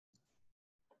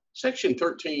Section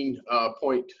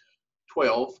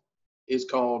 13.12 is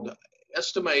called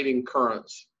estimating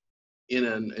currents in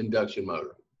an induction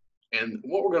motor. And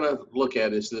what we're going to look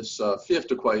at is this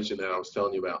fifth equation that I was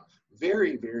telling you about.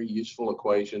 Very, very useful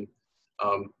equation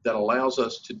that allows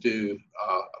us to do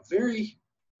a very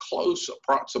close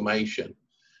approximation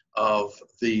of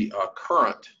the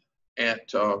current at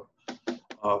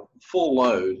full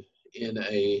load in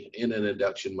an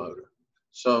induction motor.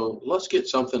 So let's get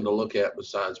something to look at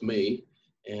besides me,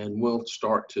 and we'll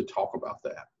start to talk about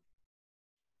that.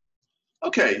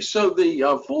 Okay, so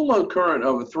the full load current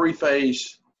of a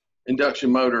three-phase induction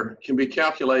motor can be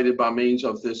calculated by means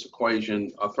of this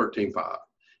equation 13.5.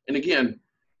 And again,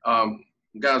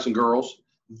 guys and girls,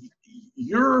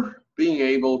 you're being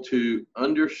able to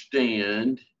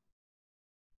understand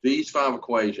these 5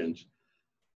 equations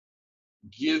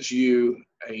gives you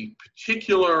a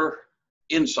particular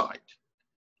insight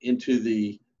into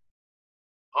the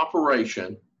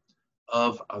operation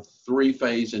of a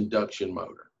three-phase induction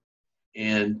motor.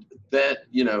 And that,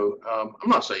 I'm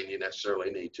not saying you necessarily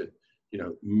need to,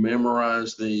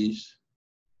 memorize these,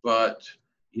 but,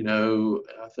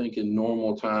 I think in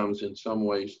normal times in some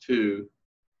ways too,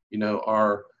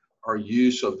 our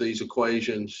use of these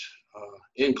equations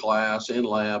in class, in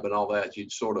lab and all that,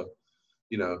 you'd sort of,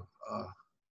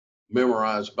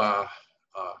 memorize by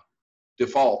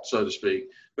default, so to speak.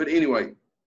 But anyway,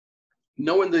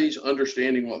 knowing these,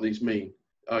 understanding what these mean,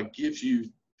 gives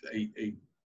you a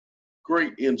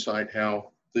great insight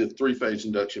how the three-phase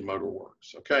induction motor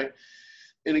works, okay?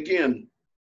 And again,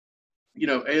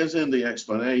 as in the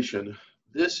explanation,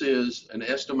 this is an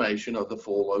estimation of the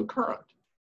full load current.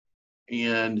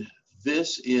 And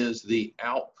this is the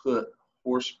output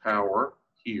horsepower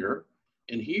here.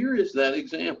 And here is that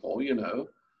example,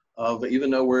 of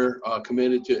even though we're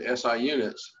committed to SI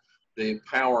units, the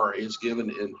power is given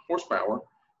in horsepower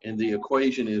and the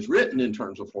equation is written in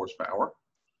terms of horsepower.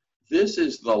 This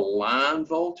is the line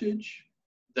voltage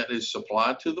that is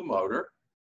supplied to the motor,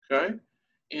 okay?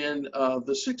 And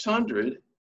the 600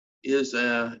 is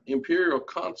an imperial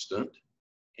constant,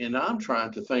 and I'm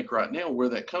trying to think right now where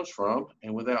that comes from,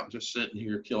 and without just sitting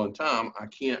here killing time, I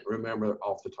can't remember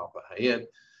off the top of my head.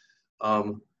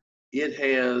 It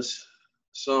has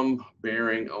some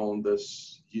bearing on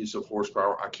this use of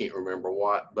horsepower. I can't remember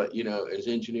what, but as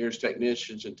engineers,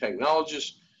 technicians, and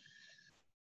technologists,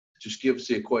 just give us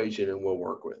the equation and we'll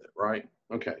work with it, right?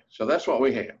 Okay, so that's what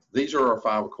we have. These are our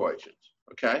 5 equations,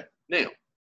 okay? Now,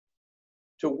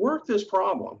 to work this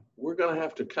problem, we're going to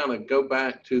have to kind of go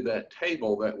back to that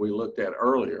table that we looked at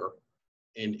earlier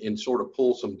and sort of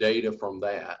pull some data from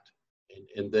that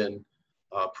and then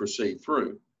proceed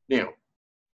through. Now,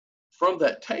 from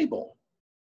that table,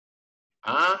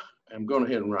 I am going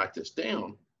ahead and write this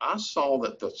down. I saw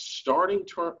that the starting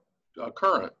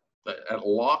current at a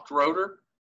locked rotor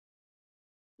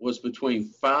was between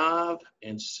 5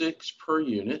 and 6 per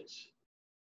unit,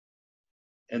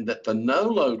 and that the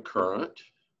no-load current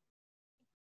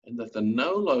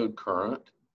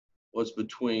was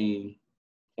between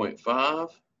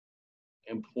 0.5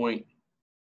 and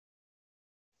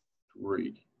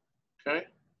 0.3. Okay,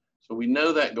 so we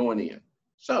know that going in.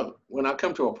 So when I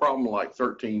come to a problem like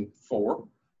 13.4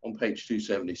 on page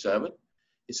 277,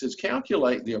 it says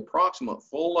calculate the approximate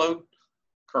full load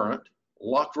current,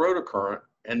 locked rotor current,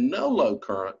 and no load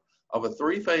current of a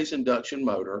three-phase induction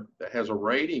motor that has a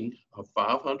rating of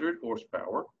 500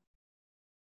 horsepower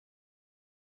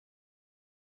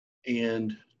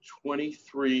and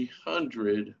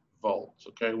 2300 volts.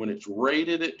 Okay, when it's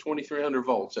rated at 2300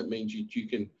 volts, that means you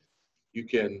can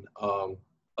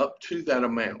up to that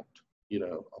amount,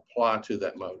 apply to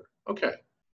that motor. Okay,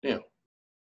 now,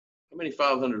 how many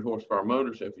 500 horsepower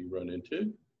motors have you run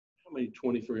into? How many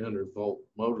 2300 volt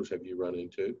motors have you run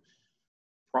into?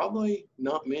 Probably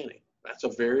not many. That's a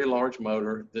very large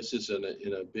motor. This is in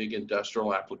a big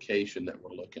industrial application that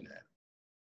we're looking at.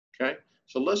 Okay,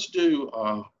 so let's do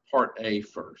part A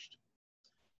first.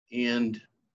 And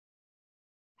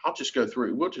I'll just go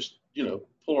through. We'll just,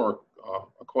 pull our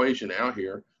equation out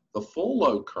here. The full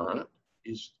load current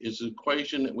is the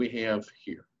equation that we have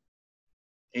here.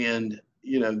 And,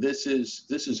 this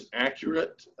is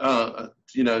accurate,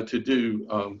 to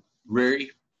do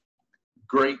very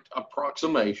great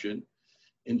approximation.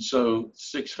 And so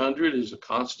 600 is a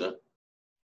constant,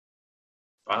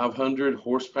 500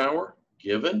 horsepower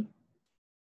given,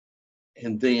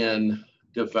 and then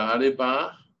divided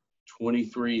by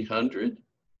 2300,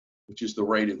 which is the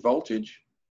rated voltage.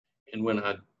 And when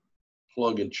I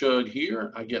plug and chug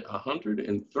here, I get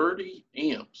 130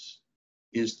 amps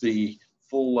is the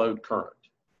full load current.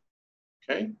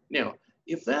 Okay, now,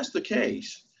 if that's the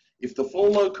case, if the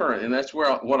full load current, and that's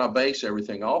where what I base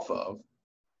everything off of,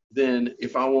 then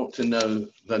if I want to know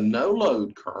the no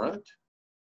load current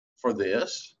for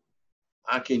this,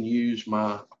 I can use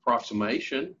my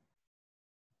approximation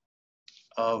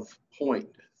of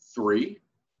 0.3.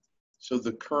 So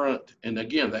the current, and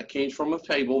again, that came from a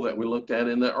table that we looked at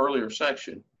in the earlier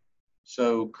section.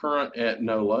 So current at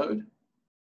no load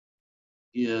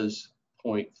is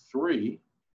 0.3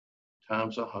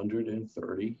 times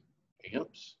 130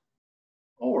 amps,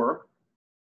 or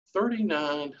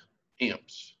 39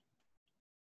 amps.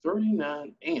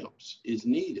 39 amps is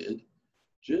needed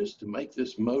just to make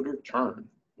this motor turn,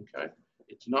 okay?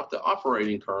 It's not the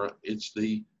operating current, it's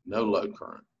the no load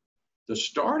current. The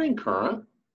starting current,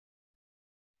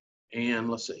 and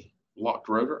let's see, locked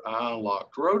rotor,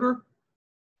 locked rotor.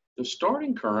 The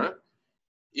starting current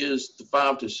is the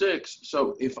 5 to 6.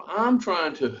 So if I'm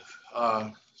trying to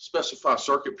specify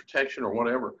circuit protection or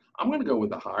whatever, I'm going to go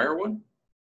with the higher one.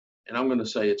 And I'm going to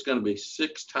say it's going to be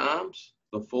 6 times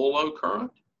the full load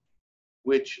current,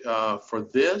 which for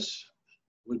this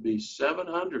would be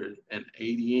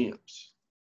 780 amps.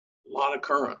 A lot of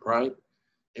current, right?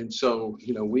 And so,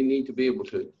 you know, we need to be able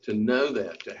to know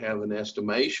that, to have an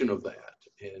estimation of that.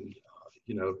 And,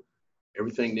 you know,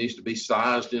 everything needs to be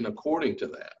sized in according to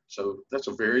that. So that's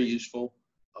a very useful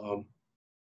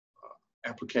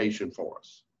application for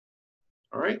us.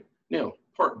 All right. Now,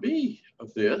 part B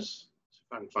of this,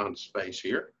 if I can find space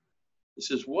here,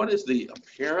 this is what is the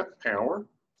apparent power.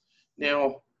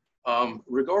 Now,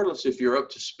 regardless if you're up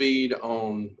to speed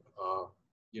on,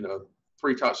 you know,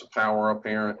 3 types of power: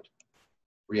 apparent,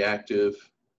 reactive,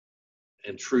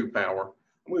 and true power.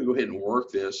 I'm going to go ahead and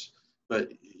work this, but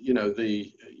you know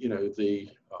the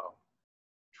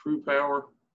true power,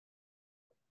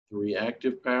 the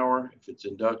reactive power if it's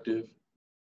inductive,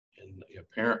 and the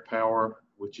apparent power,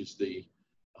 which is the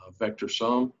vector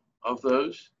sum of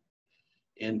those.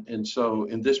 And so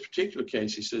in this particular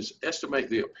case, he says estimate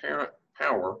the apparent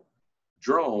power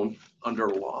drawn under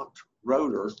locked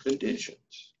rotor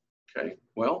conditions. Okay,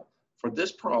 well, for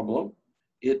this problem,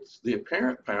 it's the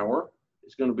apparent power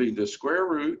is going to be the square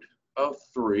root of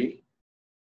 3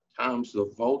 times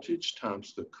the voltage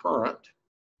times the current.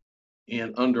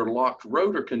 And under locked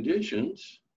rotor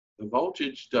conditions, the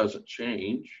voltage doesn't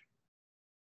change.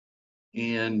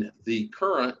 And the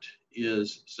current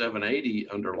is 780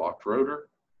 under locked rotor.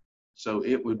 So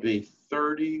it would be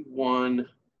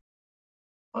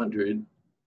 3,100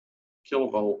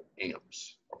 kilovolt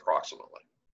amps approximately.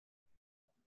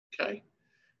 Okay.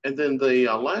 And then the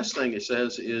last thing it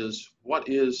says is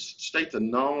state the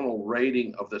nominal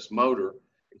rating of this motor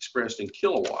expressed in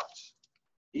kilowatts.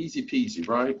 Easy peasy,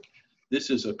 right? This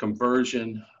is a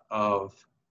conversion of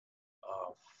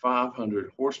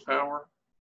 500 horsepower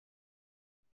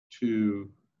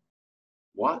to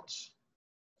watts.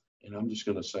 And I'm just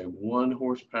going to say 1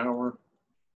 horsepower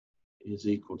is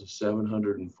equal to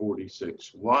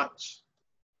 746 watts.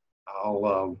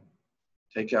 I'll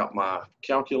take out my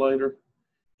calculator,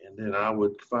 and then I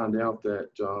would find out that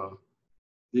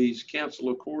these cancel,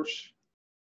 of course.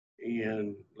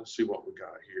 And let's see what we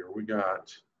got here. We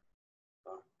got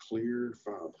clear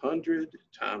 500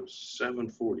 times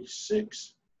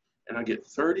 746, and I get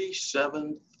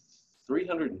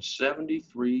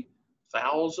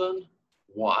 373,000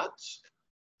 watts,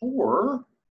 or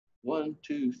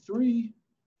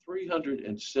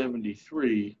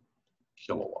 373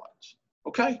 kilowatts.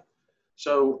 Okay,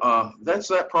 so that's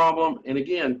that problem. And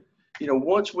again, you know,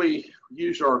 once we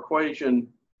use our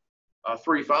equation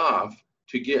 3.5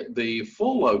 to get the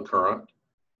full load current,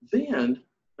 then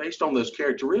based on those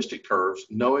characteristic curves,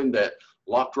 knowing that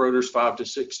locked rotor is 5 to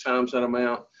 6 times that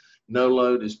amount, no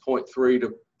load is 0.3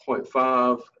 to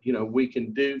 0.5, you know, we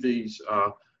can do these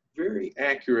very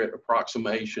accurate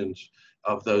approximations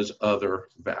of those other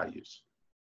values.